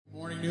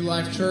morning, New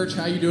Life Church.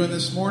 How you doing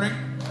this morning?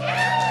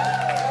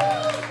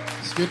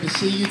 It's good to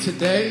see you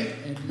today.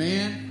 And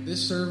man,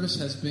 this service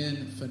has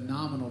been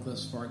phenomenal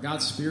thus far.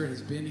 God's Spirit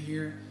has been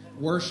here.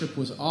 Worship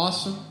was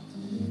awesome.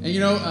 And you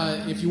know,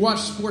 if you watch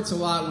sports a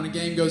lot, when a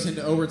game goes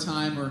into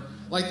overtime, or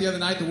like the other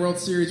night, the World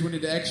Series went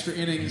into extra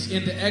innings,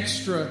 into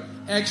extra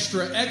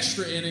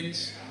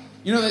innings.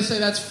 You know, they say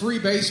that's free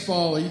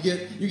baseball.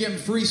 You're getting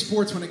free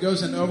sports when it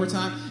goes into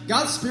overtime.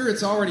 God's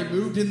Spirit's already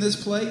moved in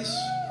this place.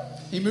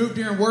 He moved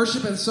here in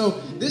worship, and so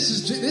this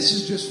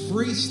is just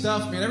free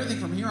stuff, man. Everything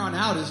from here on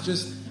out is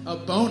just a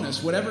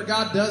bonus. Whatever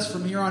God does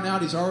from here on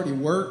out, He's already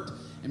worked.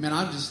 And man,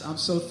 I'm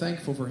so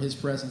thankful for His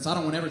presence. I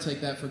don't want to ever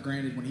take that for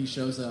granted when He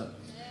shows up.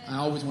 I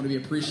always want to be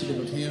appreciative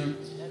of Him.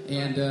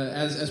 And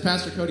as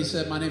Pastor Cody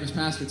said, my name is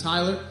Pastor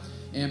Tyler,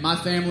 and my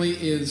family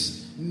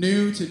is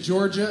new to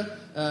Georgia.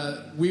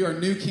 We are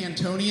new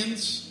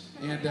Cantonians,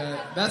 and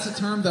that's a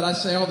term that I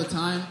say all the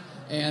time.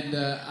 And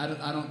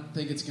I don't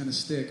think it's going to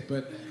stick.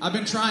 But I've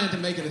been trying to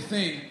make it a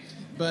thing.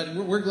 But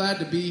we're glad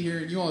to be here.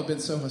 And you all have been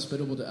so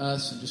hospitable to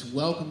us and just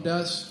welcomed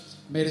us,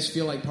 made us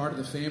feel like part of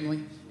the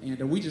family.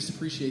 And we just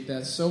appreciate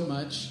that so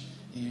much.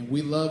 And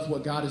we love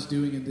what God is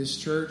doing in this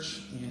church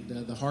and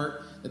the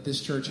heart that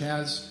this church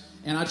has.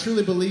 And I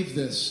truly believe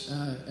this.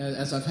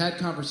 As I've had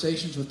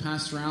conversations with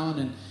Pastor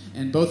Allen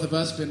and both of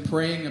us been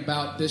praying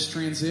about this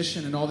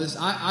transition and all this,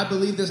 I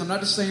believe this. I'm not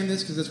just saying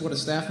this because it's what a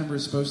staff member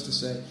is supposed to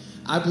say.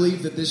 I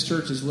believe that this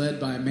church is led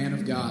by a man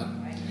of God.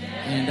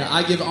 And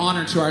I give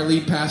honor to our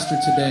lead pastor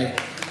today.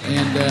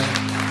 And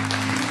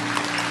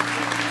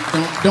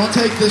don't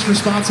take this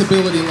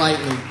responsibility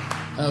lightly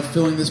of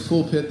filling this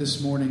pulpit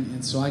this morning.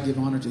 And so I give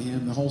honor to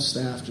him, the whole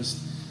staff.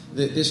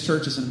 This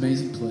church is an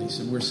amazing place,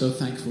 and we're so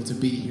thankful to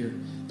be here.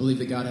 Believe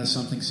that God has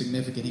something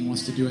significant He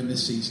wants to do in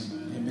this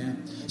season.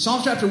 Amen.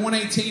 Psalm chapter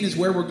 118 is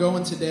where we're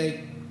going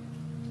today.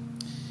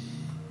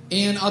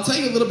 And I'll tell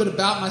you a little bit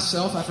about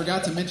myself. I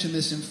forgot to mention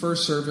this in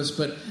first service,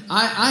 but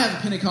I have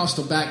a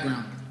Pentecostal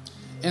background.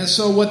 And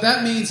so what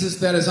that means is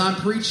that as I'm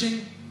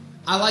preaching,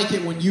 I like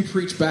it when you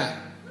preach back.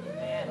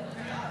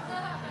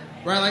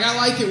 Right? Like I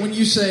like it when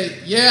you say,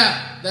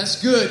 yeah,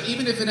 that's good.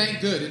 Even if it ain't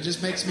good, it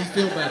just makes me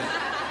feel better.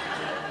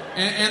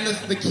 And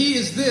the key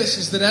is this,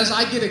 is that as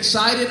I get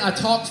excited, I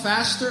talk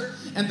faster.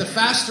 And the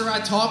faster I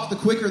talk, the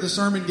quicker the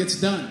sermon gets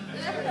done.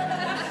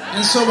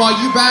 And so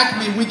while you back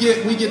me, we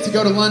get to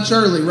go to lunch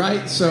early,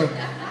 right? So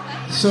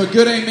a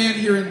good amen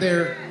here and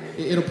there,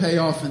 it'll pay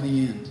off in the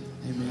end.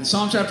 Amen.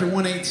 Psalm chapter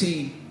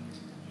 118,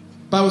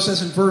 the Bible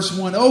says in verse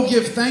 1, "Oh,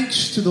 give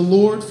thanks to the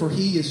Lord, for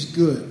He is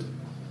good."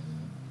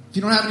 If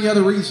you don't have any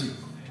other reason,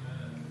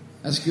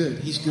 that's good.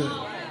 He's good.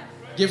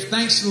 Give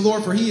thanks to the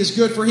Lord, for He is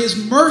good, for His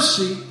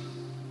mercy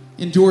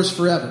endures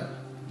forever.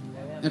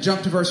 Now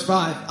jump to verse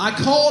 5. "I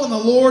called on the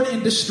Lord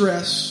in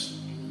distress.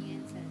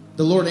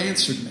 The Lord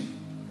answered me,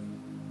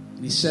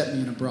 and He set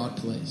me in a broad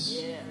place."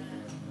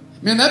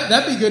 Man,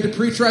 that'd be good to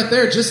preach right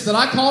there. Just that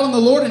I called on the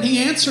Lord and He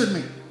answered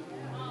me.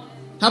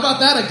 How about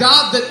that? A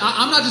God that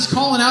I'm not just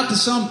calling out to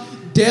some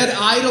dead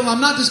idol. I'm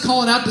not just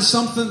calling out to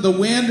something, the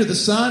wind or the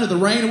sun or the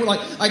rain.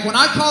 Like when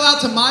I call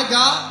out to my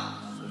God,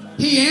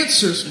 He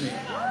answers me.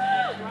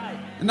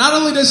 And not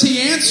only does He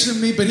answer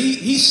me, but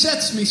He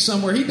sets me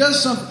somewhere. He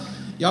does something.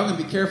 Y'all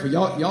gonna be careful.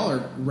 Y'all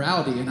are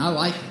rowdy, and I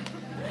like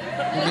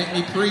it. You make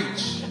me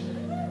preach.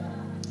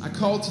 "I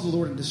called to the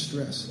Lord in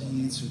distress, and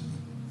He answered me.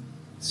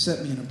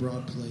 Set me in a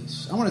broad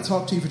place." I want to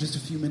talk to you for just a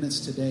few minutes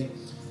today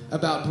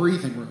about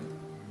breathing room.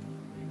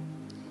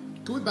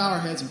 Can we bow our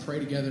heads and pray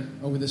together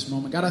over this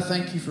moment? God, I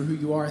thank You for who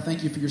You are. I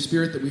thank You for Your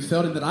Spirit that we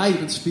felt and that I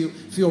even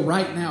feel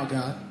right now,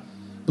 God.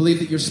 Believe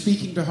that You're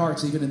speaking to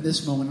hearts even in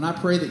this moment. And I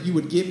pray that You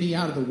would get me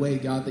out of the way,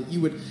 God, that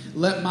You would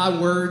let my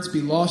words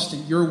be lost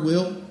in Your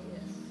will.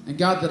 And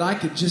God, that I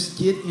could just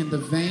get in the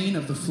vein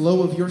of the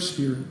flow of Your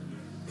Spirit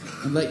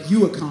and let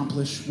You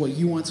accomplish what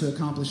You want to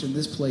accomplish in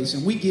this place.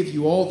 And we give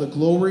You all the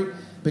glory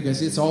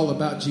because it's all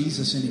about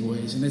Jesus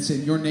anyways. And it's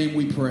in Your name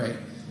we pray.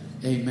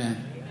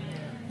 Amen.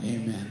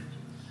 Amen.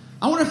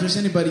 I wonder if there's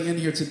anybody in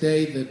here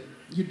today that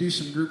you'd do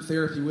some group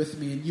therapy with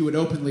me and you would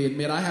openly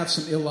admit, I have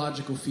some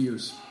illogical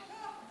fears.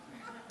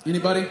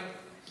 Anybody?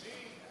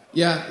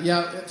 Yeah.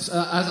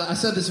 I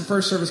said this in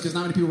first service because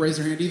not many people raised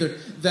their hand either.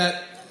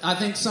 That I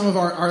think some of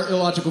our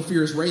illogical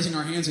fear is raising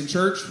our hands in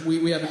church.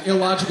 We have an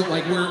illogical,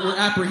 like we're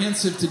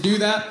apprehensive to do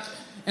that.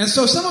 And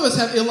so some of us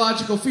have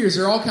illogical fears.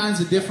 There are all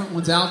kinds of different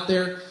ones out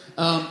there.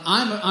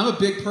 I'm a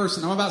big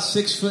person. I'm about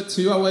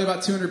 6'2". I weigh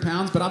about 200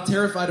 pounds, but I'm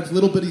terrified of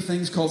little bitty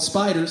things called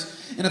spiders.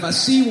 And if I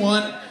see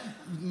one,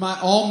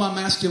 all my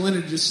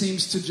masculinity just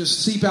seems to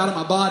just seep out of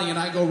my body, and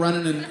I go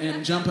running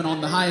and jumping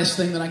on the highest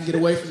thing that I can get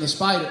away from the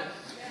spider.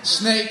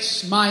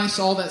 Snakes, mice,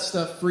 all that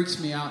stuff freaks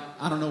me out.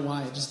 I don't know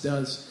why, it just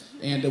does.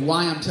 And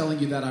why I'm telling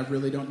you that, I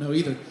really don't know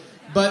either.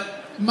 But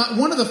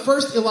one of the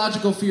first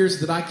illogical fears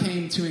that I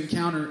came to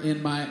encounter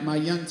in my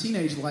young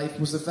teenage life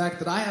was the fact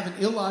that I have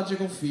an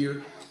illogical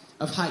fear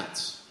of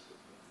heights.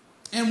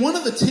 And one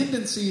of the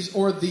tendencies,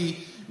 or the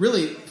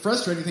really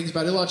frustrating things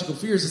about illogical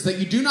fears, is that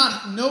you do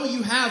not know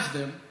you have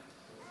them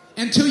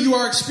until you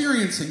are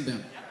experiencing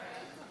them.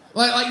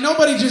 Like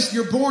nobody just,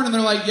 you're born and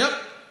they're like, yep,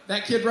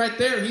 that kid right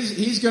there,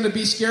 he's going to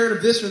be scared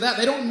of this or that.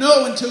 They don't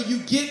know until you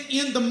get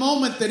in the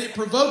moment that it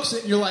provokes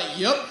it, and you're like,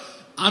 yep,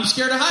 I'm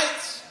scared of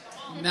heights.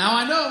 Now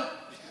I know.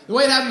 The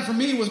way it happened for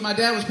me was my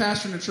dad was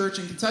pastoring a church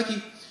in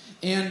Kentucky,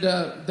 and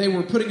they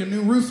were putting a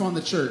new roof on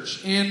the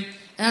church. And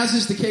as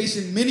is the case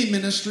in many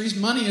ministries,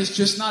 money is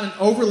just not an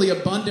overly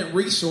abundant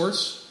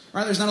resource.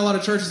 Right? There's not a lot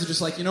of churches that are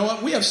just like, you know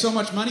what, we have so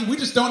much money, we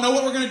just don't know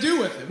what we're going to do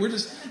with it. We're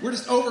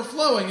just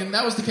overflowing, and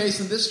that was the case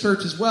in this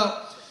church as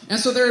well. And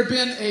so there had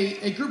been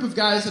a group of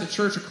guys at a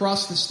church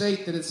across the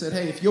state that had said,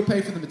 hey, if you'll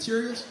pay for the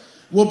materials,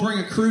 we'll bring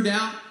a crew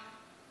down,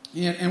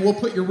 and we'll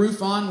put your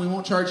roof on. We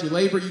won't charge you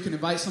labor. You can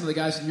invite some of the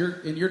guys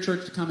in your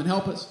church to come and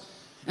help us.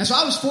 And so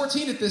I was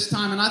 14 at this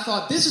time, and I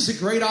thought, this is a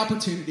great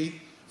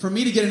opportunity for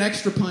me to get an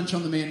extra punch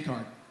on the man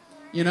card.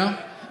 You know?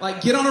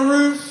 Like, get on a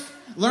roof,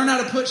 learn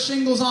how to put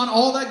shingles on,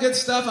 all that good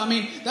stuff. I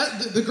mean,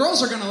 the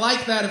girls are going to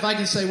like that if I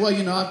can say, well,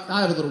 you know,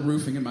 I have a little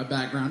roofing in my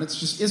background.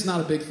 It's not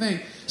a big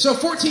thing. So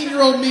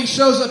 14-year-old me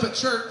shows up at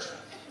church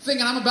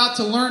thinking I'm about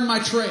to learn my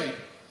trade,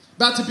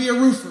 about to be a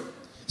roofer.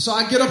 So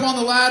I get up on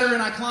the ladder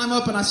and I climb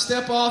up and I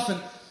step off.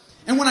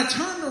 And when I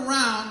turned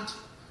around,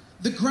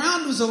 the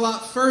ground was a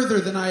lot further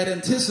than I had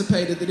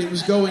anticipated that it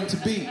was going to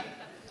be.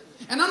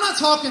 And I'm not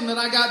talking that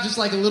I got just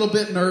like a little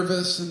bit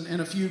nervous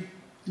and a few,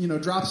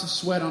 drops of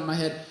sweat on my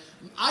head.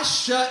 I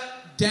shut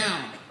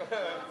down.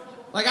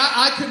 Like,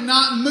 I could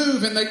not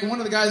move. And one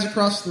of the guys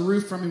across the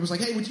roof from me was like,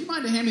 hey, would you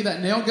mind to hand me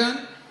that nail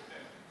gun?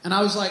 And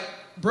I was like,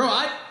 bro,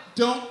 I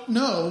don't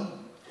know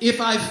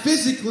if I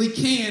physically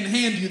can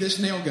hand you this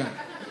nail gun.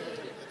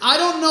 I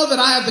don't know that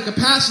I have the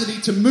capacity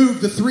to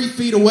move the 3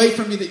 feet away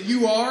from you that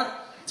you are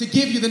to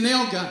give you the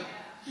nail gun.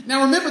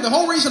 Now, remember, the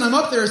whole reason I'm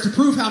up there is to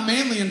prove how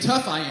manly and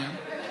tough I am.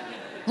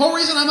 The whole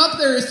reason I'm up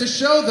there is to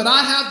show that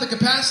I have the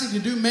capacity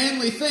to do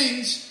manly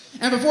things.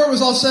 And before it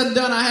was all said and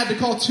done, I had to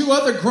call 2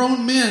 other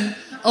grown men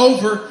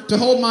over to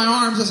hold my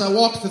arms as I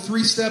walked the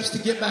 3 steps to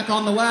get back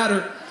on the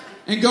ladder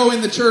and go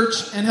in the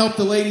church and help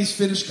the ladies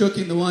finish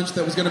cooking the lunch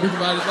that was going to be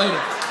provided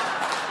later.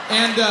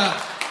 And,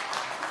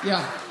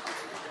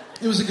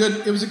 it was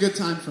a good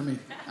time for me.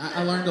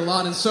 I learned a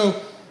lot. And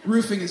so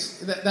roofing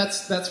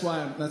that's why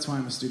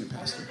I'm a student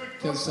pastor.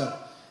 Because,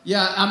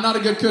 I'm not a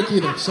good cook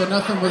either. So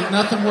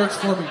nothing works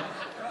for me.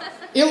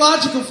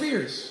 Illogical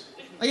fears.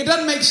 Like, it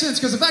doesn't make sense,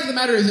 because the fact of the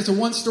matter is it's a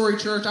 1-story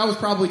church. I was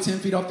probably 10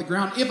 feet off the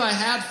ground. If I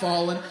had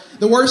fallen,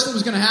 the worst that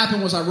was going to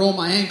happen was I rolled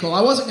my ankle. I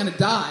wasn't going to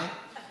die,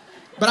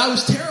 but I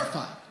was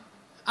terrified.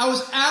 I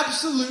was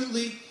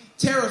absolutely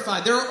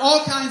terrified. There are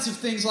all kinds of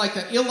things like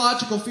that,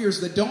 illogical fears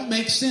that don't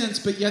make sense,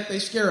 but yet they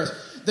scare us.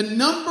 The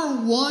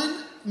number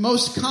one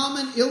most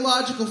common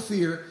illogical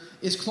fear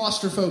is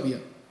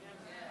claustrophobia.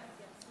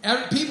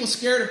 People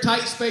scared of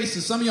tight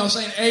spaces. Some of y'all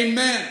saying,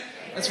 amen.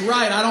 That's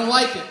right, I don't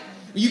like it.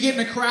 You get in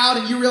a crowd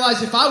and you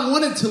realize if I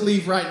wanted to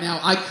leave right now,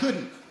 I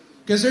couldn't.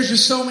 Because there's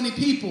just so many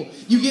people.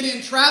 You get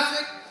in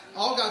traffic.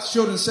 All God's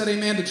children said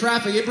amen to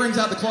traffic. It brings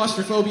out the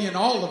claustrophobia in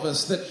all of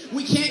us that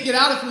we can't get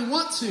out if we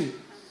want to.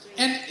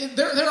 And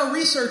there are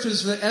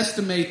researchers that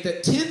estimate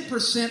that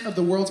 10% of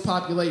the world's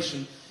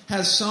population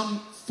has some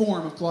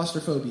form of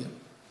claustrophobia.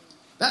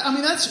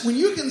 That's when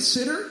you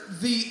consider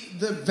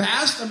the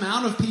vast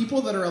amount of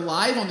people that are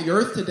alive on the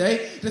earth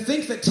today, to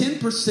think that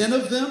 10%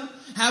 of them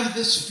have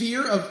this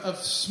fear of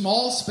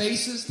small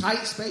spaces,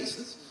 tight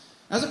spaces.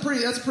 That's a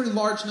pretty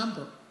large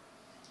number.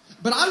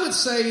 But I would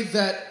say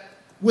that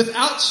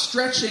without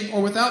stretching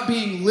or without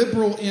being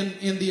liberal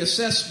in the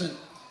assessment,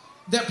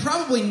 that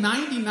probably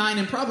 99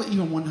 and probably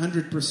even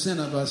 100%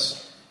 of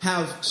us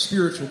have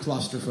spiritual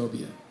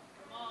claustrophobia.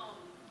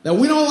 That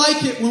we don't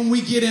like it when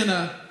we get in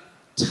a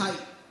tight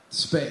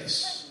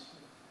space.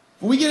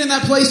 When we get in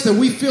that place that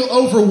we feel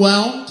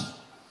overwhelmed.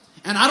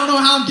 And I don't know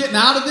how I'm getting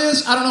out of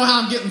this. I don't know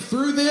how I'm getting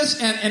through this.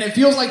 And it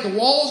feels like the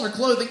walls are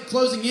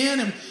closing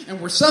in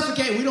and we're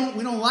suffocating. We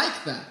don't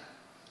like that.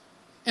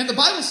 And the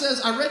Bible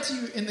says, I read to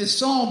you in this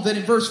psalm that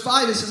in verse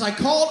 5 it says, I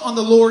called on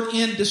the Lord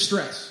in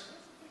distress.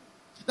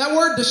 That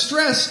word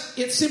distress,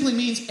 it simply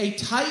means a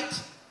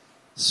tight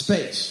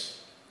space.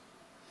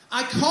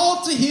 I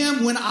called to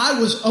him when I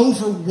was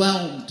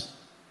overwhelmed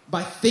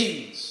by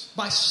things,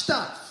 by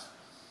stuff.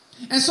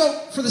 And so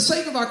for the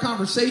sake of our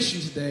conversation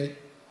today,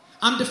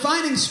 I'm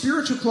defining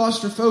spiritual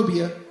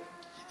claustrophobia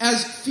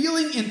as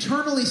feeling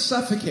internally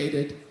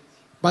suffocated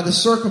by the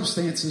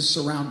circumstances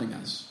surrounding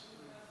us.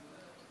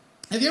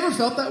 Have you ever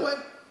felt that way?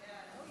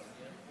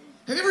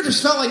 Have you ever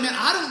just felt like, man,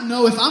 I don't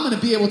know if I'm going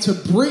to be able to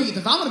breathe,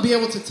 if I'm going to be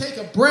able to take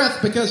a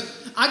breath,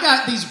 because I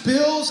got these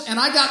bills and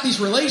I got these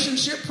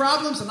relationship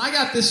problems and I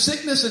got this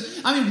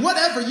sickness and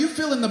whatever, you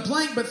fill in the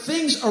blank, but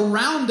things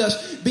around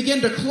us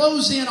begin to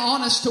close in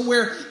on us to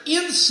where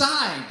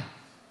inside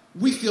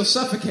we feel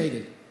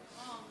suffocated.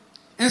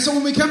 And so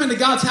when we come into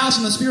God's house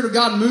and the Spirit of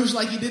God moves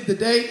like he did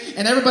today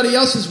and everybody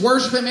else is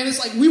worshiping, man, it's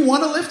like we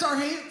want to lift our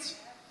hands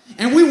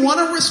and we want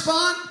to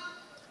respond,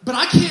 but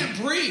I can't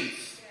breathe.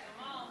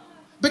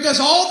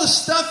 Because all the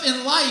stuff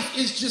in life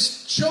is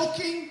just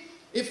choking.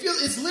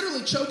 It's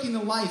literally choking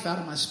the life out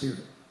of my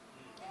spirit.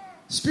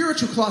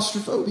 Spiritual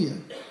claustrophobia.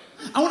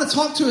 I want to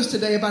talk to us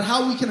today about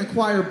how we can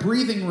acquire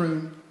breathing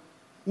room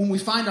when we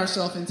find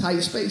ourselves in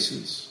tight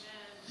spaces.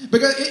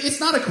 Because it's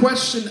not a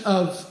question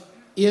of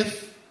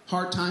if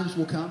hard times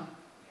will come.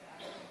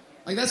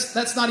 Like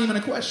that's not even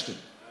a question.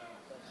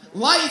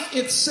 Life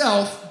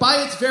itself,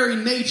 by its very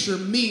nature,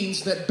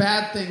 means that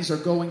bad things are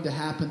going to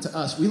happen to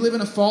us. We live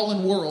in a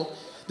fallen world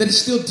that is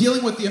still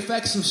dealing with the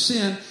effects of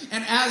sin,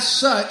 and as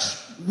such,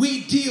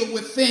 we deal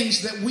with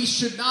things that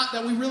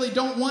we really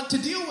don't want to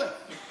deal with.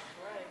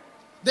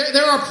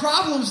 There are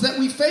problems that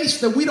we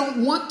face that we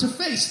don't want to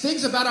face,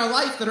 things about our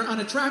life that are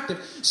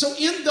unattractive. So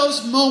in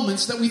those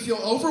moments that we feel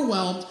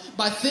overwhelmed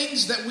by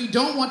things that we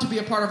don't want to be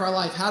a part of our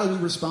life, how do we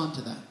respond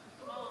to that?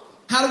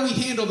 How do we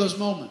handle those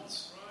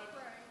moments?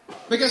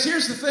 Because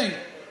here's the thing.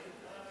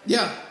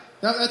 Yeah,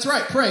 that's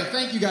right. Pray.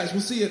 Thank you guys.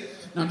 We'll see you.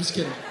 No, I'm just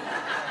kidding.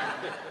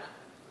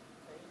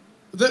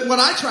 What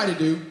I try to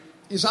do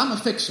is I'm a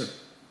fixer.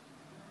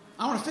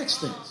 I want to fix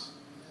things.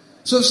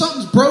 So if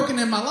something's broken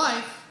in my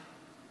life,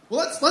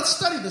 well, let's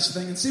study this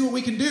thing and see what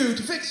we can do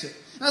to fix it.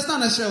 That's not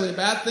necessarily a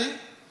bad thing.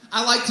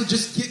 I like to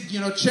just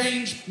get,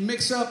 change,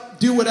 mix up,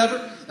 do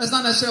whatever. That's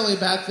not necessarily a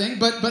bad thing,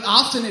 but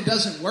often it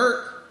doesn't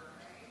work.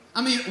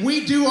 I mean,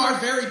 we do our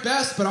very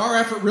best, but our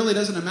effort really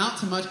doesn't amount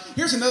to much.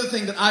 Here's another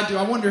thing that I do.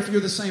 I wonder if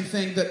you're the same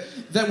thing,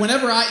 that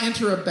whenever I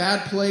enter a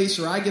bad place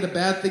or I get a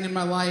bad thing in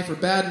my life or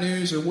bad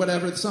news or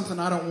whatever, it's something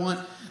I don't want,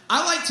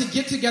 I like to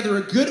get together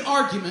a good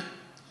argument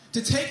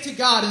to take to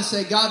God and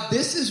say, God,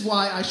 this is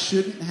why I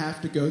shouldn't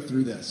have to go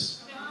through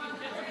this.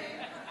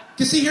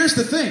 Because see, here's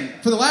the thing.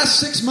 For the last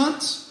 6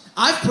 months,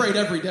 I've prayed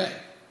every day.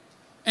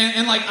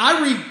 And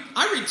I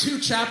read 2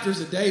 chapters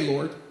a day,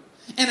 Lord.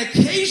 And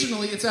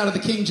occasionally it's out of the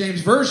King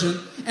James Version.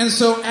 And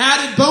so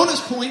added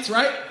bonus points,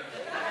 right?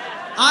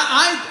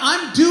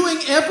 I'm doing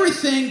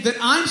everything that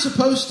I'm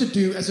supposed to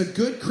do as a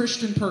good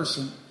Christian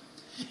person.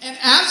 And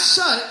as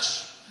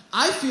such,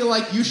 I feel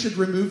like you should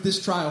remove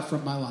this trial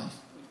from my life.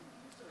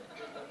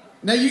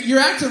 Now, you're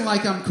acting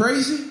like I'm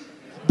crazy,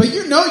 but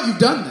you know you've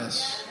done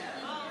this.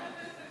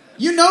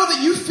 You know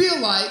that you feel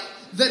like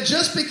that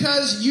just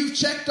because you've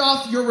checked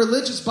off your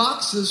religious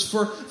boxes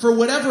for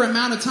whatever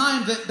amount of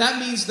time, that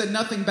means that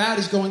nothing bad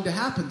is going to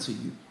happen to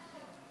you.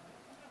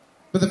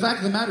 But the fact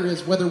of the matter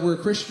is, whether we're a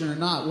Christian or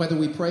not, whether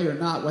we pray or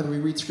not, whether we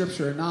read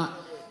Scripture or not,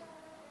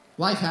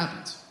 life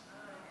happens.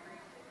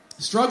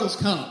 Struggles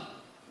come.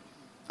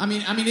 I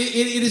mean, it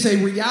is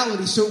a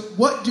reality. So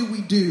what do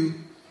we do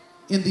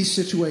in these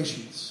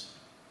situations?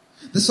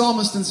 The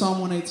psalmist in Psalm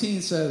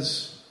 118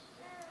 says,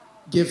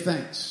 give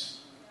thanks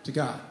to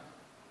God,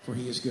 for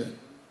he is good.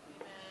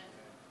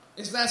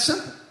 It's that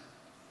simple.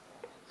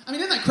 I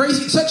mean, isn't that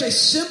crazy? It's such a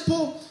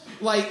simple,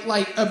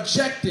 like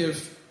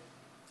objective,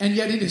 and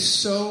yet it is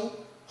so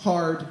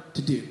hard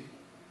to do.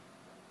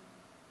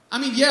 I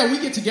mean, yeah, we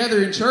get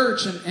together in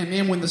church, and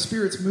man, when the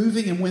Spirit's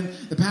moving, and when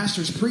the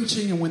pastor's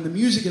preaching, and when the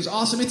music is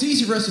awesome, it's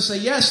easy for us to say,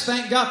 yes,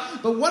 thank God.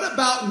 But what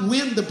about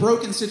when the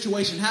broken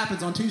situation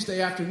happens on Tuesday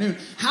afternoon?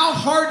 How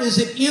hard is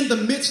it in the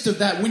midst of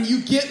that when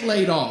you get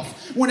laid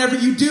off? Whenever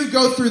you do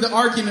go through the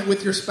argument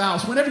with your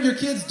spouse? Whenever your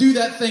kids do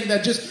that thing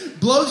that just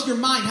blows your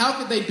mind, how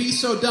could they be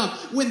so dumb?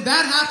 When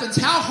that happens,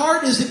 how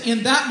hard is it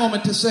in that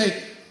moment to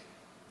say,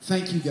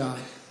 thank you, God,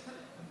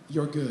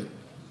 you're good?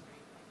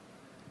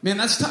 Man,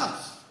 that's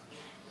tough.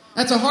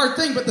 That's a hard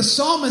thing, but the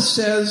psalmist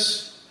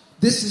says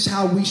this is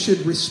how we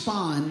should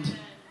respond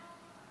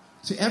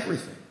to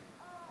everything.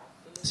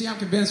 See, I'm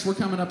convinced we're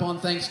coming up on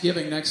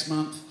Thanksgiving next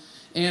month,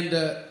 and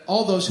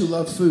all those who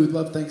love food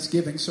love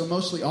Thanksgiving, so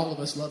mostly all of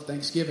us love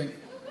Thanksgiving.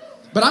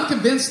 But I'm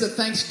convinced that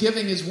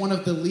Thanksgiving is one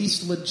of the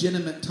least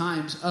legitimate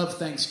times of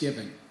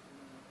Thanksgiving.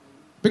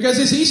 Because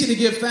it's easy to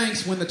give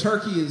thanks when the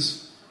turkey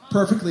is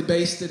perfectly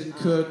basted and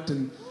cooked,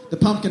 and the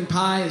pumpkin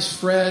pie is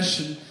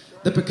fresh, and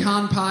the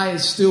pecan pie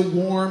is still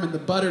warm, and the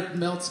butter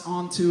melts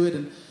onto it,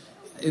 and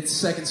it's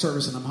second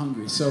service and I'm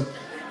hungry. So,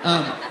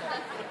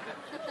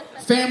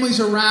 families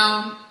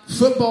around,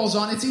 football's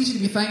on. It's easy to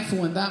be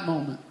thankful in that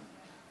moment.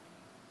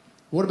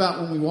 What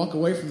about when we walk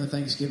away from the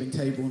Thanksgiving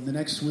table and the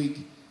next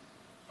week,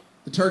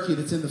 the turkey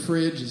that's in the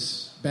fridge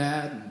is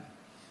bad,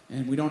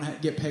 and we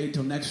don't get paid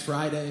till next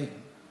Friday,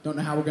 don't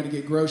know how we're going to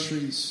get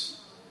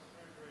groceries?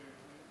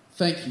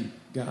 Thank you,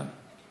 God.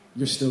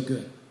 You're still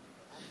good.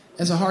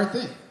 It's a hard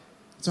thing.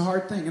 It's a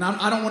hard thing. And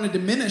I don't want to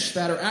diminish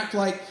that or act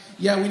like,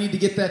 yeah, we need to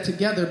get that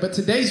together. But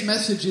today's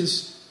message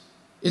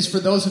is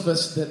for those of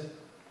us that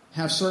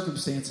have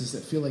circumstances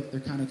that feel like they're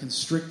kind of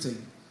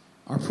constricting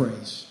our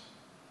praise,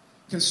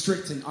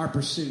 constricting our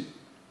pursuit.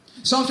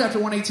 Psalm chapter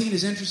 118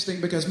 is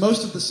interesting because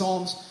most of the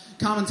Psalms,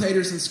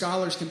 commentators and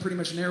scholars can pretty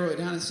much narrow it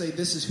down and say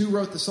this is who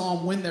wrote the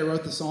Psalm, when they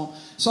wrote the Psalm.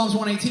 Psalms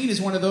 118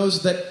 is one of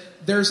those that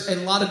there's a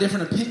lot of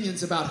different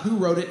opinions about who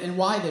wrote it and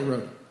why they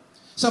wrote it.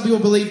 Some people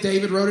believe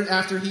David wrote it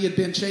after he had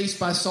been chased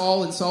by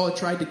Saul and Saul had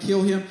tried to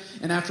kill him.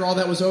 And after all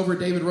that was over,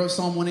 David wrote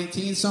Psalm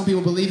 118. Some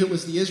people believe it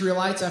was the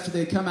Israelites after they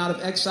had come out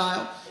of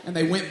exile and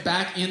they went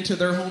back into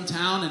their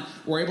hometown and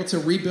were able to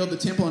rebuild the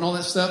temple and all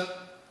that stuff.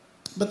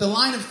 But the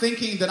line of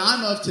thinking that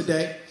I'm of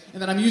today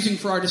and that I'm using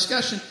for our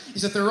discussion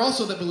is that there are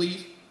also that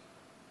believe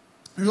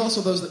There's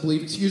also those that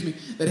believe,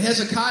 that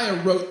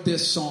Hezekiah wrote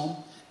this psalm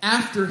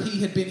after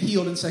he had been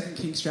healed in 2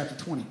 Kings chapter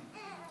 20.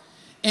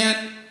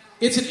 And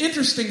it's an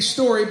interesting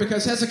story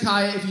because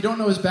Hezekiah, if you don't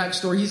know his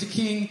backstory, he's a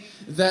king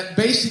that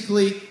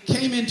basically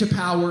came into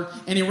power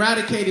and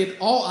eradicated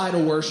all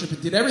idol worship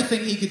and did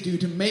everything he could do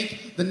to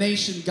make the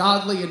nation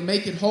godly and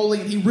make it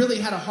holy. And he really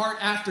had a heart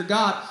after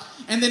God.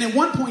 And then at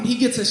one point he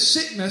gets a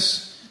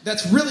sickness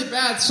that's really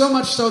bad, so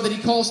much so that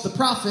he calls the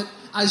prophet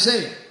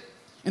Isaiah.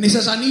 And he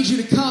says, I need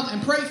you to come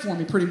and pray for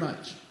me, pretty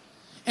much.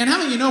 And how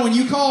many of you know when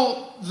you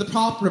call the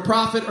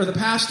prophet or the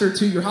pastor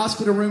to your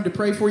hospital room to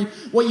pray for you,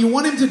 what you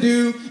want him to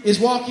do is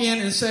walk in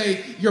and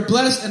say, you're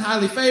blessed and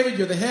highly favored,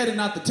 you're the head and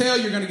not the tail,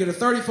 you're going to get a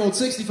 30-fold,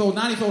 60-fold,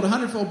 90-fold,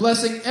 100-fold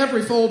blessing,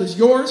 every fold is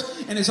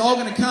yours, and it's all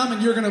going to come,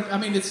 and you're going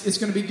to, it's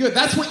going to be good.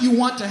 That's what you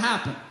want to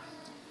happen.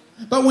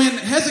 But when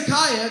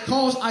Hezekiah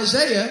calls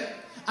Isaiah,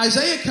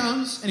 Isaiah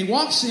comes and he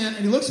walks in and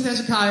he looks at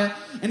Hezekiah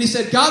and he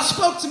said, God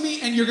spoke to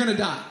me and you're going to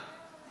die.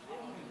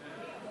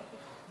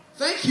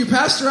 Thank you,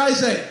 Pastor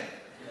Isaiah.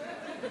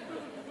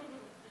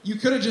 You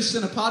could have just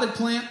sent a potted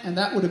plant and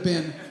that would have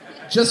been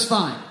just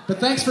fine. But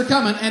thanks for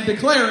coming and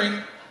declaring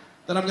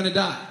that I'm going to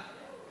die.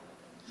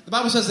 The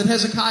Bible says that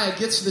Hezekiah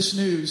gets this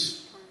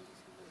news.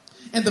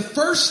 And the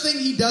first thing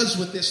he does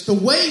with this, the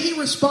way he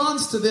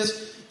responds to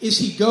this, is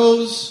he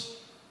goes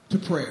to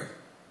prayer.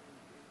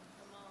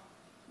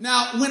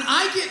 Now, when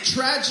I get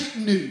tragic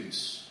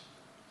news,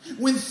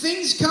 when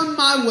things come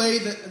my way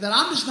that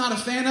I'm just not a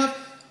fan of,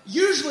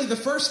 usually the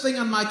first thing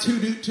on my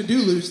to-do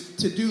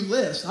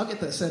list, I'll get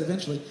that said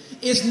eventually,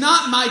 is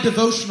not my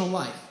devotional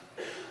life.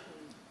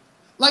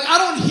 Like, I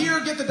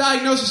don't get the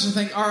diagnosis and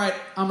think, all right,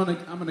 I'm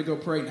gonna go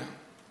pray now.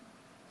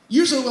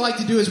 Usually what we like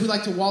to do is we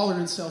like to wallow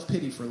in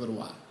self-pity for a little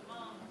while.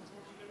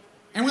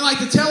 And we like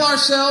to tell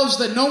ourselves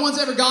that no one's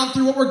ever gone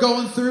through what we're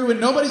going through and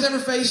nobody's ever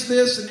faced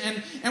this.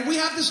 And we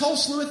have this whole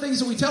slew of things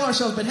that we tell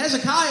ourselves. But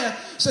Hezekiah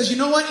says, you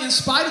know what? In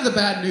spite of the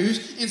bad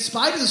news, in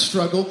spite of the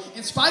struggle,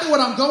 in spite of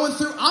what I'm going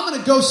through, I'm going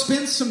to go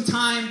spend some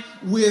time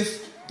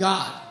with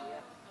God.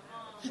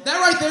 That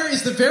right there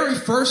is the very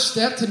first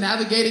step to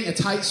navigating a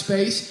tight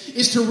space,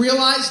 is to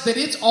realize that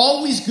it's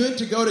always good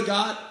to go to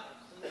God.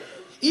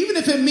 Even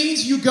if it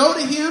means you go to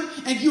Him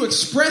and you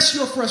express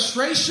your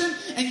frustration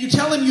and you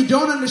tell Him you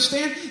don't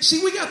understand.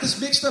 See, we got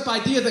this mixed up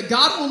idea that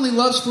God only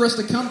loves for us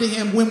to come to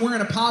Him when we're in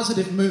a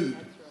positive mood.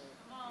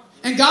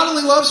 And God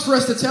only loves for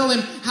us to tell Him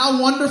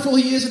how wonderful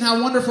He is and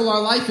how wonderful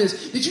our life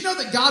is. Did you know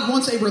that God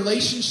wants a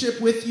relationship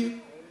with you?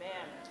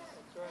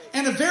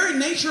 And the very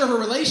nature of a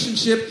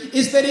relationship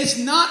is that it's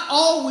not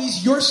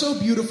always you're so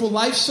beautiful,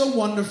 life's so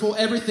wonderful,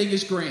 everything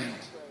is grand.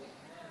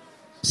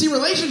 See,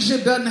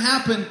 relationship doesn't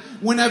happen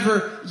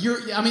whenever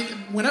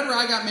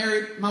I got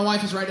married, my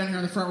wife is right down here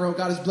in the front row.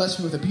 God has blessed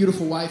me with a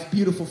beautiful wife,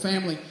 beautiful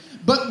family.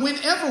 But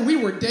whenever we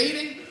were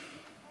dating,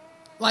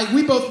 like,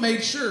 we both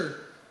made sure,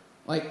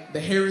 like, the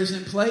hair is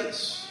in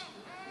place,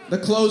 the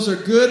clothes are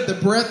good,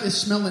 the breath is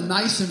smelling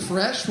nice and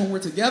fresh when we're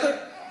together.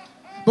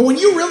 But when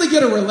you really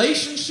get a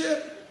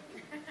relationship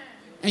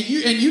and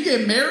you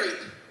get married,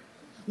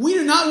 we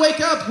do not wake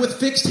up with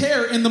fixed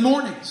hair in the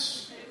mornings.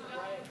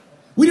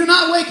 We do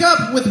not wake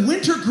up with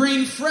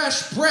wintergreen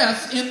fresh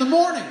breath in the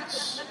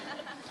mornings.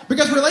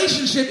 Because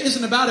relationship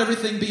isn't about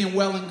everything being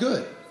well and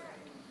good.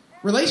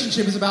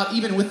 Relationship is about,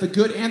 even with the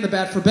good and the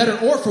bad, for better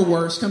or for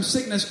worse, come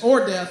sickness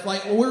or death,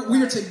 like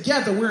we're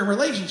together, we're in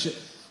relationship.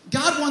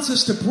 God wants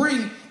us to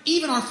bring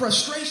even our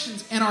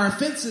frustrations and our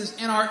offenses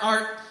and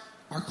our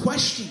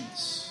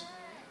questions.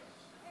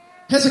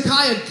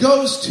 Hezekiah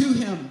goes to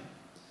him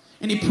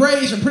and he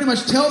prays and pretty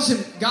much tells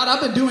him, God,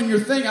 I've been doing your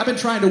thing. I've been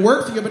trying to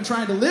work for you. I've been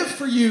trying to live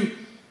for you.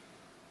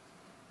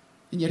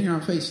 And yet here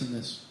I'm facing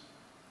this.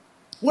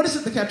 What is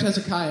it that kept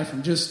Hezekiah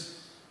from just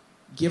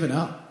giving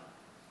up?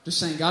 Just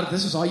saying, God, if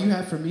this is all you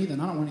have for me, then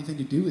I don't want anything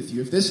to do with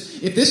you. If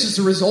this is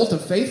the result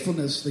of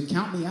faithfulness, then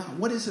count me out.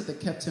 What is it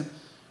that kept him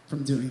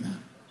from doing that?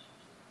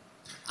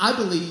 I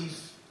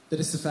believe that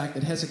it's the fact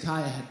that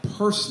Hezekiah had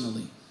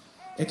personally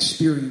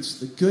experienced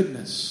the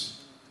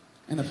goodness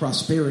and the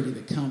prosperity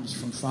that comes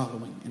from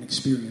following and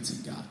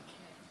experiencing God.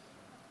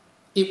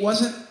 It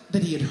wasn't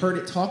that he had heard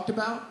it talked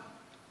about.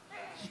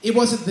 It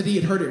wasn't that he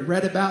had heard it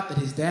read about, that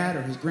his dad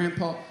or his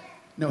grandpa.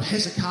 No,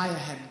 Hezekiah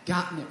had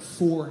gotten it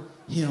for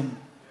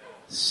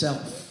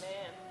himself.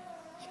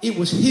 It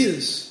was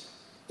his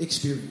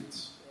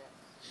experience.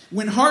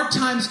 When hard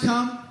times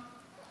come,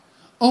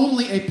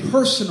 only a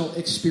personal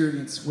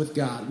experience with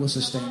God will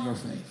sustain your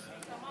faith.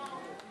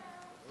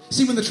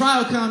 See, when the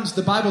trial comes,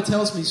 the Bible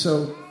tells me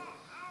so.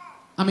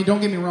 I mean,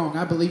 don't get me wrong.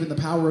 I believe in the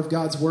power of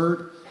God's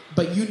word.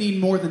 But you need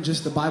more than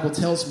just the Bible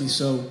tells me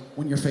so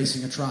when you're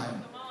facing a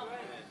trial.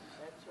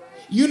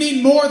 You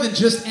need more than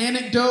just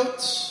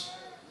anecdotes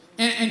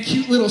and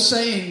cute little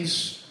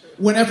sayings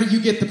whenever you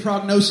get the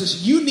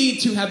prognosis. You need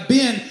to have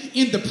been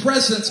in the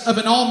presence of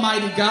an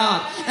almighty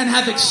God and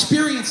have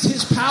experienced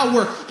His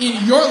power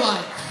in your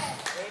life.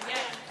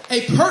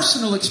 A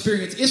personal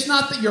experience. It's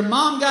not that your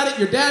mom got it,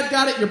 your dad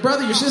got it, your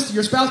brother, your sister,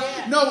 your spouse.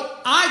 No,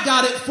 I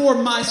got it for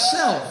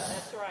myself.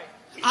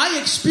 I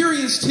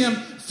experienced Him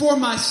for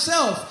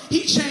myself.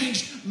 He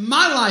changed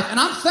my life. And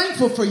I'm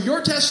thankful for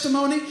your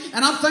testimony,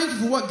 and I'm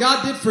thankful for what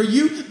God did for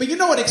you. But you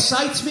know what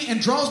excites me and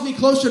draws me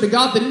closer to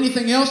God than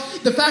anything else?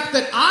 The fact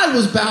that I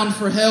was bound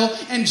for hell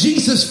and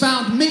Jesus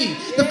found me.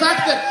 The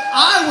fact that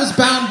I was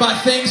bound by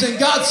things and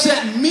God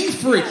set me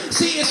free.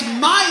 See, it's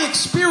my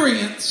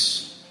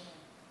experience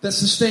that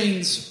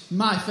sustains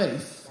my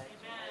faith.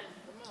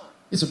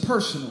 It's a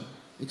personal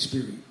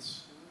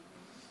experience.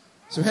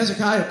 So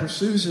Hezekiah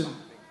pursues him,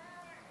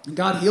 and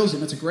God heals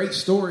him. It's a great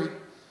story.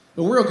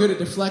 But we're real good at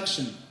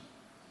deflection.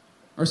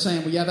 Or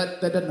saying, well, yeah,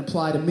 that doesn't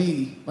apply to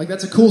me. Like,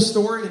 that's a cool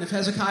story, and if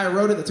Hezekiah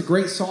wrote it, that's a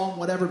great song,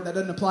 whatever, that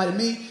doesn't apply to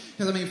me.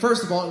 Because, I mean,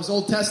 first of all, it was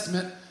Old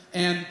Testament,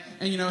 and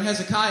you know,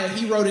 Hezekiah,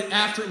 he wrote it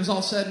after it was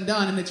all said and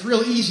done, and it's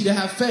real easy to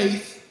have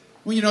faith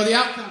when you know the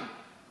outcome.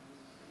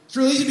 It's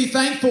real easy to be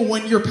thankful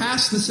when you're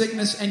past the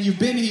sickness and you've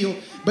been healed.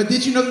 But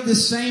did you know that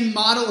this same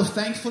model of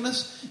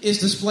thankfulness is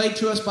displayed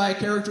to us by a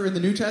character in the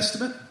New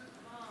Testament?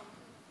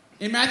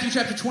 In Matthew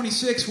chapter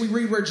 26, we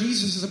read where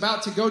Jesus is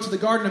about to go to the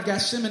Garden of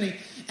Gethsemane.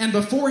 And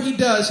before he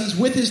does, he's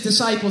with his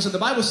disciples. And the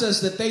Bible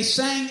says that they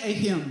sang a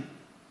hymn.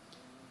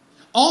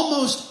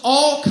 Almost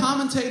all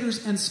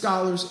commentators and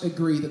scholars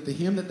agree that the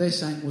hymn that they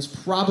sang was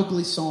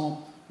probably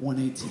Psalm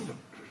 118.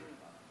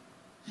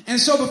 And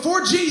so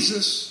before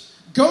Jesus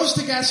goes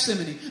to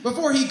Gethsemane,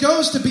 before he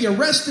goes to be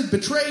arrested,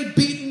 betrayed,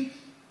 beaten,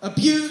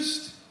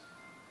 abused,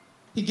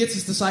 he gets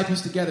his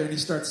disciples together and he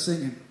starts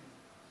singing.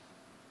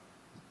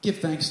 Give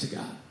thanks to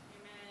God,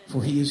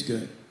 for he is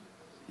good,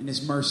 and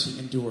his mercy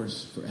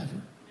endures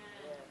forever.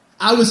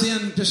 I was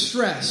in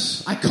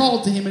distress. I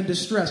called to him in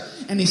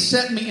distress, and he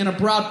set me in a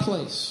broad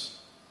place.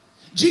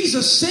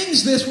 Jesus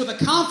sings this with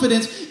a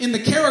confidence in the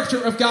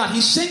character of God.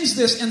 He sings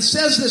this and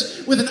says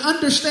this with an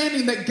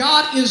understanding that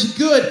God is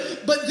good,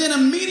 but then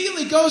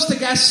immediately goes to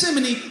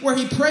Gethsemane where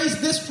he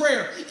prays this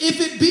prayer. If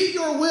it be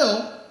your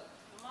will,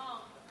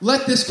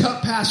 let this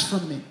cup pass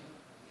from me.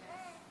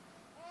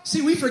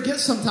 See, we forget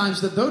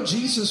sometimes that though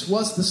Jesus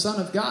was the Son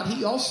of God,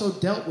 he also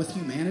dealt with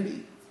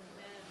humanity.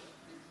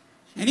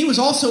 And he was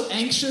also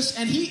anxious,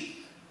 and he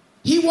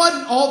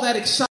wasn't all that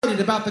excited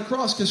about the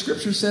cross, because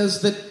Scripture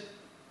says that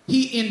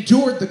he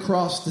endured the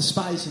cross,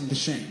 despising the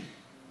shame.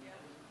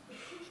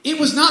 It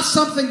was not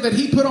something that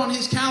he put on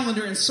his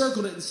calendar and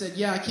circled it and said,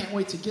 yeah, I can't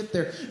wait to get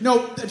there.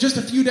 No, just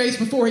a few days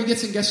before he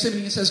gets in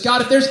Gethsemane, he says,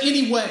 God, if there's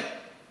any way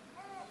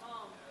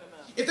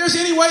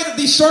that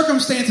these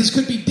circumstances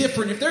could be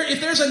different, if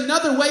there's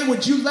another way,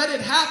 would you let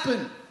it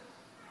happen?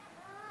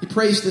 He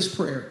prays this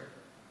prayer.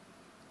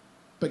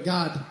 But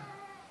God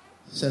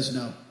says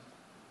no.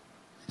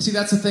 See,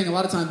 that's the thing. A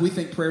lot of times we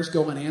think prayers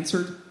go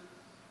unanswered.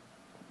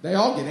 They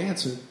all get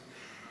answered.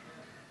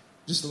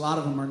 Just a lot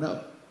of them are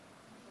no.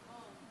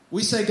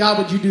 We say, God,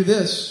 would you do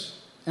this?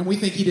 And we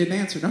think he didn't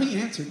answer. No, he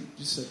answered. He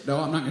just said, no,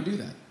 I'm not going to do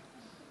that.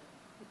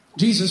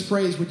 Jesus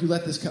prays, would you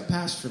let this cup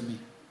pass from me?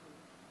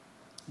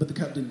 But the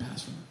cup didn't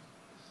pass from him.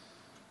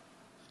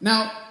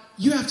 Now,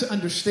 you have to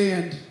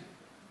understand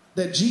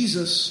that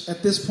Jesus,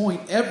 at this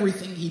point,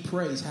 everything he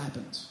prays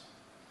happens.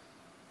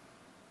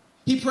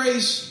 He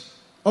prays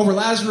over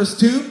Lazarus'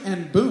 tomb,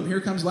 and boom, here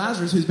comes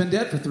Lazarus, who's been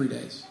dead for 3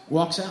 days.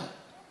 Walks out.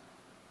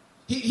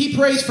 He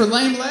prays for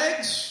lame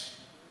legs.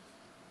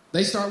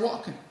 They start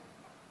walking.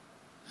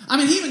 I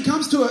mean, he even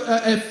comes to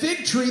a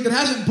fig tree that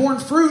hasn't borne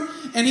fruit,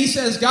 and he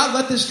says, God,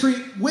 let this tree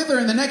wither.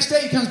 And the next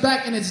day he comes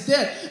back and it's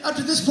dead. Up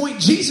to this point,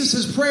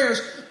 Jesus'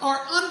 prayers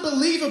are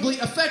unbelievably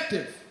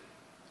effective.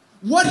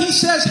 What he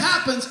says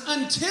happens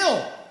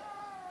until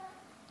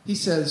he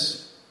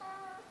says,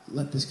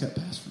 let this cup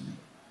pass from me.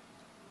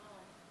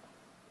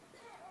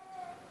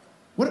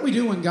 What do we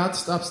do when God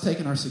stops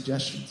taking our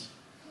suggestions?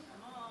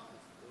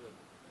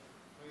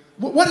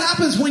 What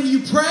happens when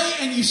you pray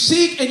and you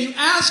seek and you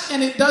ask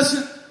and it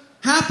doesn't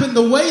happen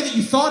the way that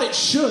you thought it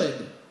should?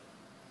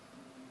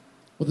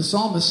 Well, the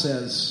psalmist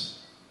says,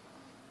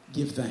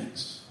 give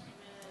thanks,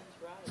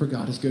 for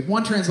God is good.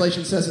 One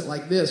translation says it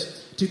like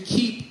this, to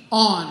keep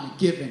on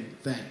giving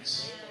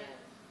thanks.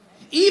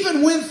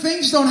 Even when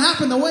things don't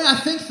happen the way I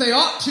think they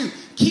ought to,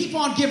 keep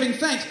on giving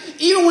thanks.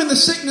 Even when the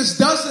sickness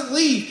doesn't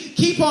leave,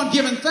 keep on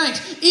giving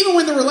thanks. Even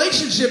when the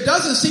relationship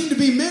doesn't seem to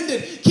be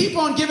mended, keep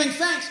on giving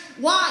thanks.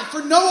 Why?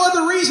 For no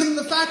other reason than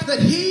the fact that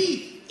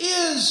he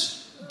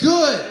is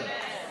good.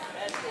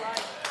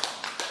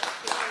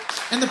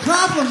 And the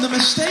problem, the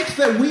mistake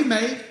that we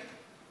make,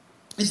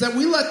 is that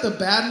we let the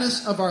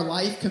badness of our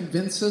life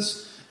convince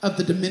us of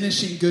the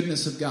diminishing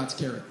goodness of God's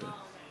character.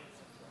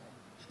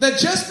 That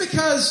just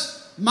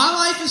because my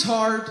life is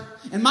hard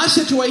and my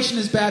situation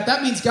is bad,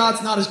 that means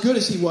God's not as good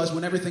as he was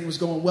when everything was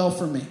going well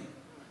for me.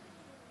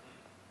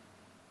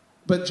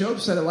 But Job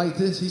said it like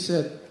this. He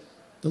said,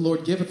 the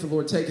Lord giveth, the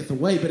Lord taketh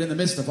away. But in the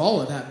midst of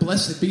all of that,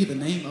 blessed be the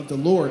name of the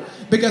Lord.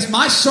 Because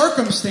my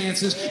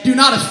circumstances do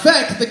not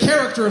affect the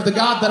character of the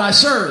God that I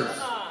serve.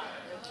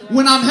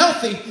 When I'm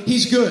healthy,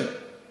 he's good.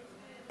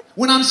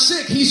 When I'm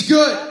sick, he's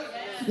good.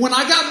 When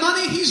I got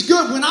money, he's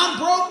good. When I'm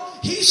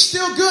broke, he's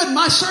still good.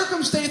 My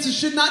circumstances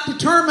should not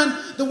determine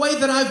the way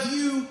that I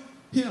view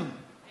him.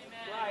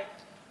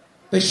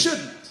 They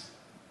shouldn't,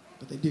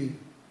 but they do.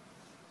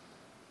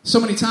 So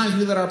many times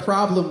we let our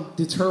problem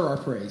deter our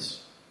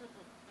praise.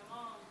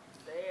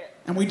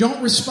 And we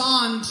don't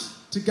respond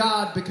to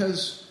God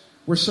because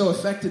we're so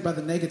affected by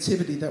the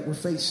negativity that we're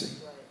facing.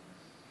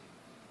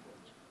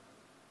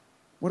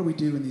 What do we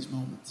do in these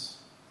moments?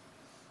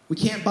 We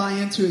can't buy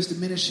into his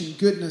diminishing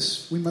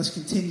goodness. We must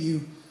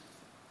continue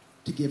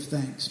to give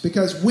thanks.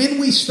 Because when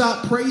we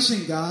stop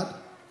praising God,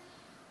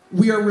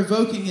 we are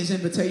revoking his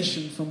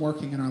invitation from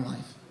working in our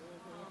life.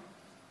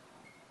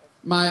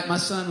 My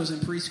son was in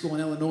preschool in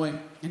Illinois,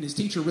 and his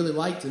teacher really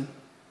liked him.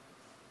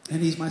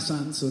 And he's my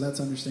son, so that's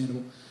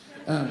understandable.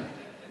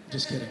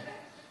 Just kidding.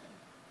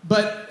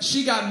 But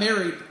she got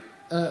married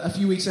a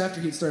few weeks after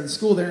he'd started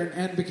school there.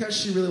 And because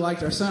she really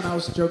liked our son, I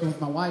was joking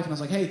with my wife. And I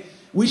was like, hey,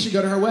 we should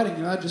go to her wedding.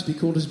 You know, that'd just be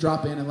cool to just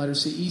drop in and let her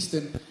see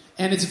Easton.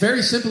 And it's a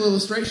very simple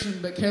illustration.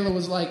 But Kayla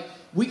was like,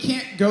 we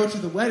can't go to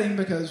the wedding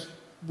because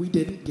we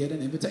didn't get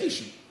an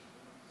invitation.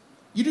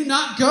 You do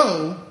not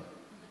go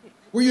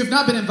where you have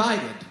not been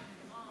invited.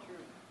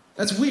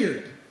 That's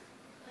weird.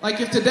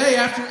 Like if today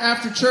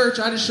after church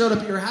I just showed up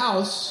at your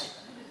house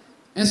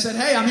and said,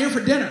 hey, I'm here for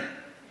dinner.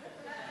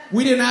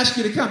 We didn't ask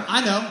you to come.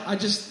 I know. I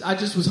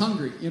just was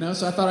hungry, you know,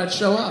 so I thought I'd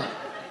show up.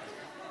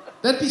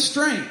 That'd be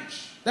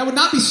strange. That would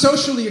not be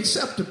socially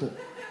acceptable.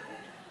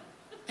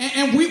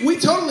 And we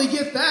totally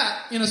get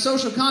that in a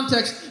social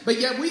context, but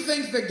yet we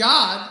think that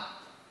God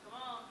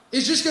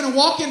is just going to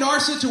walk into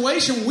our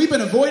situation when we've been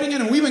avoiding it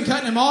and we've been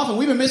cutting him off and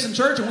we've been missing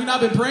church and we've not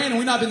been praying and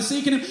we've not been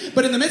seeking him.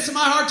 But in the midst of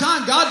my hard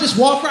time, God just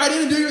walk right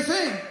in and do your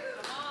thing.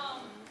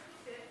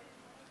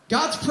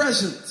 God's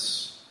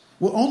presence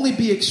will only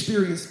be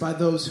experienced by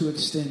those who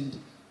extend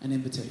an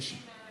invitation.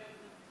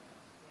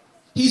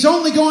 He's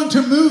only going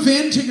to move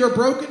into your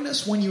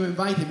brokenness when you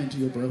invite him into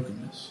your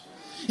brokenness.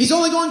 He's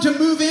only going to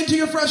move into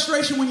your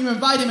frustration when you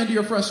invite him into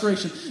your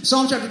frustration.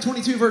 Psalm chapter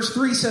 22 verse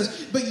 3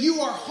 says, but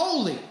you are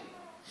holy,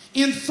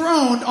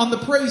 enthroned on the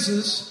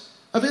praises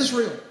of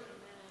Israel.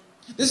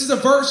 This is a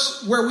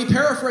verse where we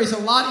paraphrase a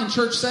lot in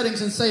church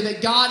settings and say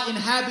that God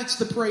inhabits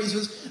the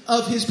praises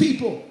of his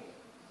people.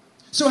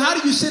 So how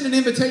do you send an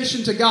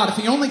invitation to God? If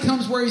he only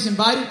comes where he's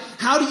invited,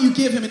 how do you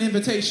give him an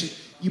invitation?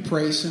 You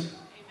praise him.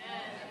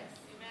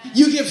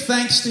 You give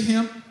thanks to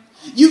him.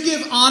 You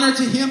give honor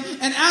to him.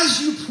 And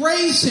as you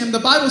praise him, the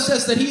Bible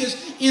says that he is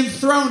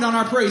enthroned on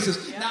our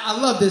praises. Now,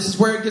 I love this. This is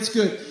where it gets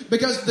good.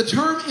 Because the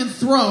term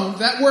enthroned,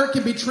 that word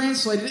can be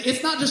translated.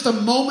 It's not just a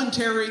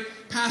momentary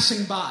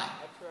passing by.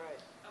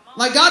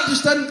 Like God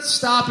just doesn't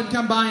stop and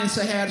come by and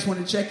say, hey, I just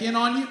wanted to check in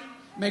on you.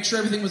 Make sure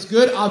everything was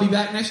good. I'll be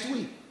back next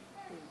week.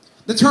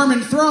 The term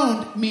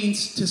enthroned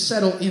means to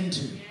settle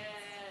into.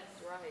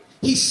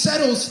 He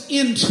settles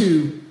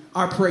into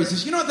our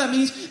praises. You know what that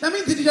means? That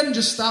means that he doesn't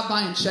just stop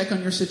by and check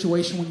on your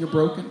situation when you're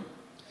broken.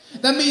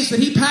 That means that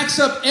he packs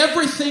up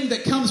everything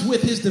that comes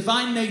with his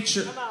divine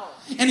nature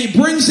and he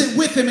brings it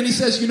with him and he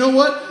says, you know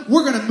what?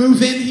 We're going to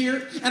move in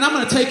here and I'm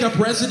going to take up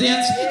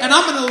residence and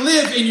I'm going to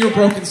live in your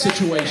broken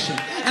situation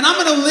and I'm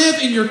going to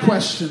live in your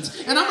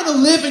questions and I'm going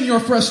to live in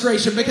your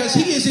frustration because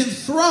he is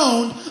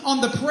enthroned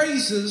on the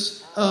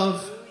praises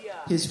of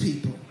his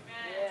people.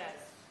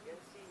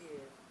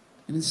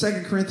 And in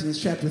 2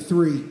 Corinthians chapter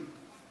 3,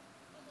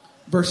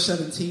 verse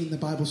 17, the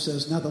Bible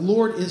says, now the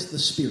Lord is the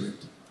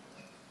Spirit.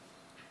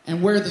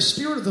 And where the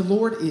Spirit of the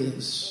Lord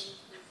is,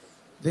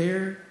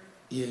 there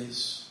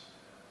is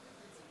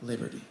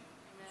liberty.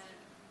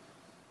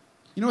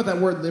 You know what that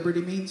word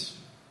liberty means?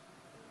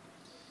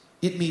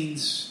 It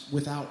means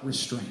without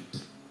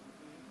restraint.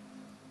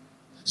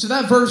 So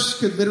that verse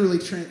could literally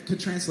could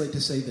translate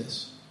to say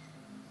this.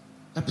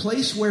 A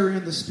place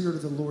wherein the Spirit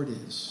of the Lord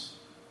is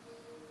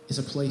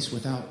a place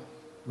without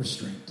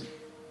restraint.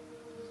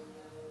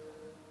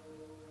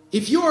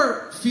 If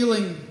you're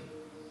feeling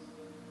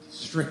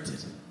restricted,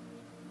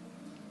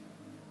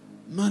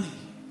 money,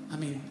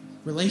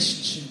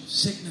 relationship,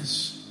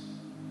 sickness,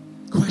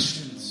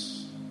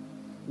 questions,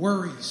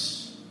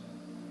 worries,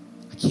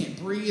 I can't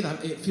breathe,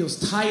 it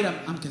feels tight,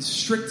 I'm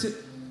constricted.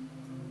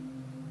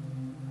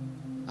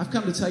 I've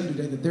come to tell you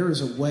today that there is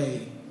a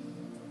way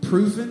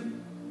proven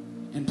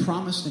and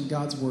promised in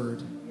God's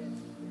word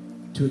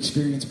to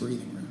experience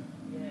breathing room.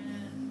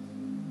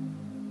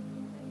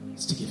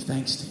 It's to give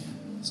thanks to him.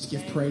 It's to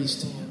give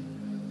praise to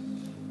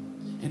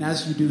him. And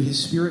as you do,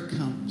 his Spirit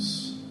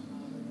comes.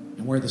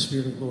 And where the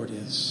Spirit of the Lord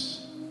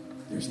is,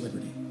 there's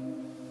liberty.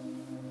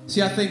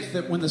 See, I think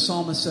that when the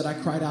psalmist said, I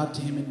cried out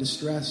to him in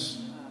distress,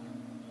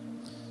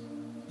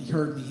 he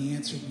heard me, he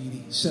answered me, and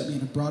he set me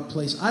in a broad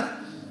place. I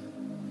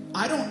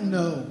don't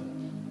know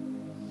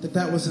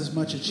that was as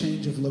much a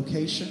change of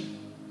location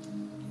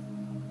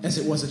as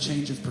it was a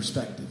change of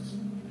perspective.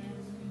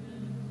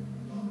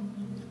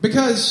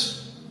 Because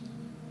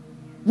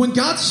when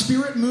God's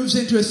Spirit moves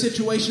into a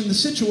situation, the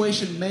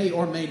situation may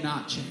or may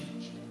not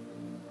change.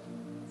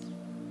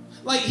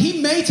 Like,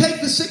 he may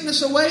take the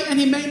sickness away and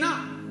he may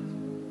not.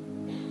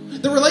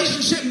 The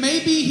relationship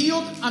may be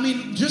healed,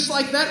 just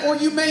like that, or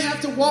you may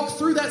have to walk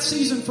through that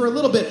season for a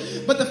little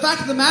bit. But the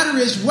fact of the matter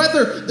is,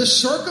 whether the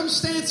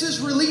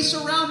circumstances release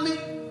around me,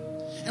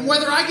 And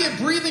whether I get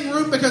breathing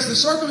room because the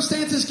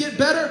circumstances get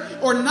better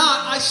or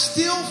not, I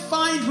still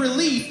find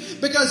relief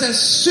because as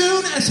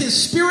soon as His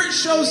Spirit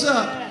shows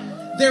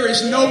up, there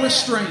is no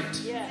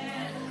restraint.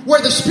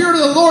 Where the Spirit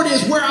of the Lord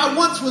is, where I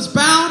once was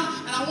bound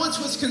and I once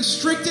was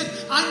constricted,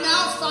 I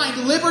now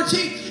find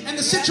liberty. And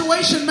the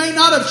situation may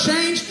not have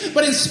changed,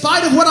 but in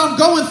spite of what I'm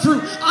going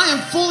through, I am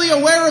fully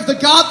aware of the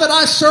God that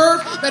I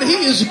serve, that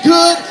He is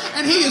good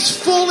and He is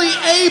fully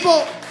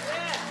able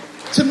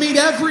to meet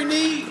every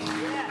need.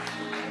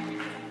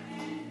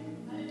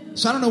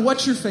 So I don't know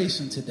what you're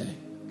facing today.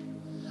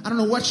 I don't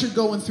know what you're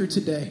going through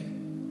today.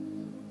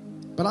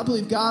 But I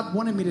believe God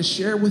wanted me to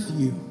share with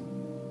you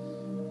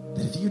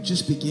that if you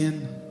just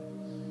begin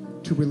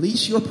to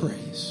release your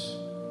praise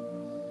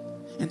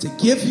and to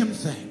give Him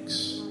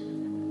thanks,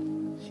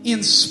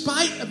 in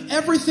spite of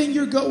everything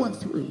you're going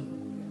through,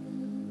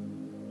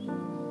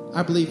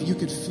 I believe you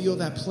could feel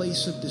that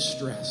place of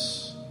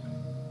distress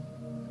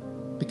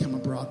become a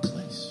broad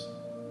place.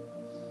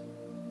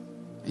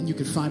 And you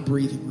could find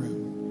breathing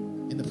room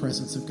in the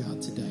presence of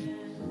God today.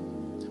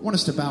 I want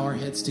us to bow our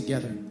heads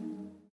together.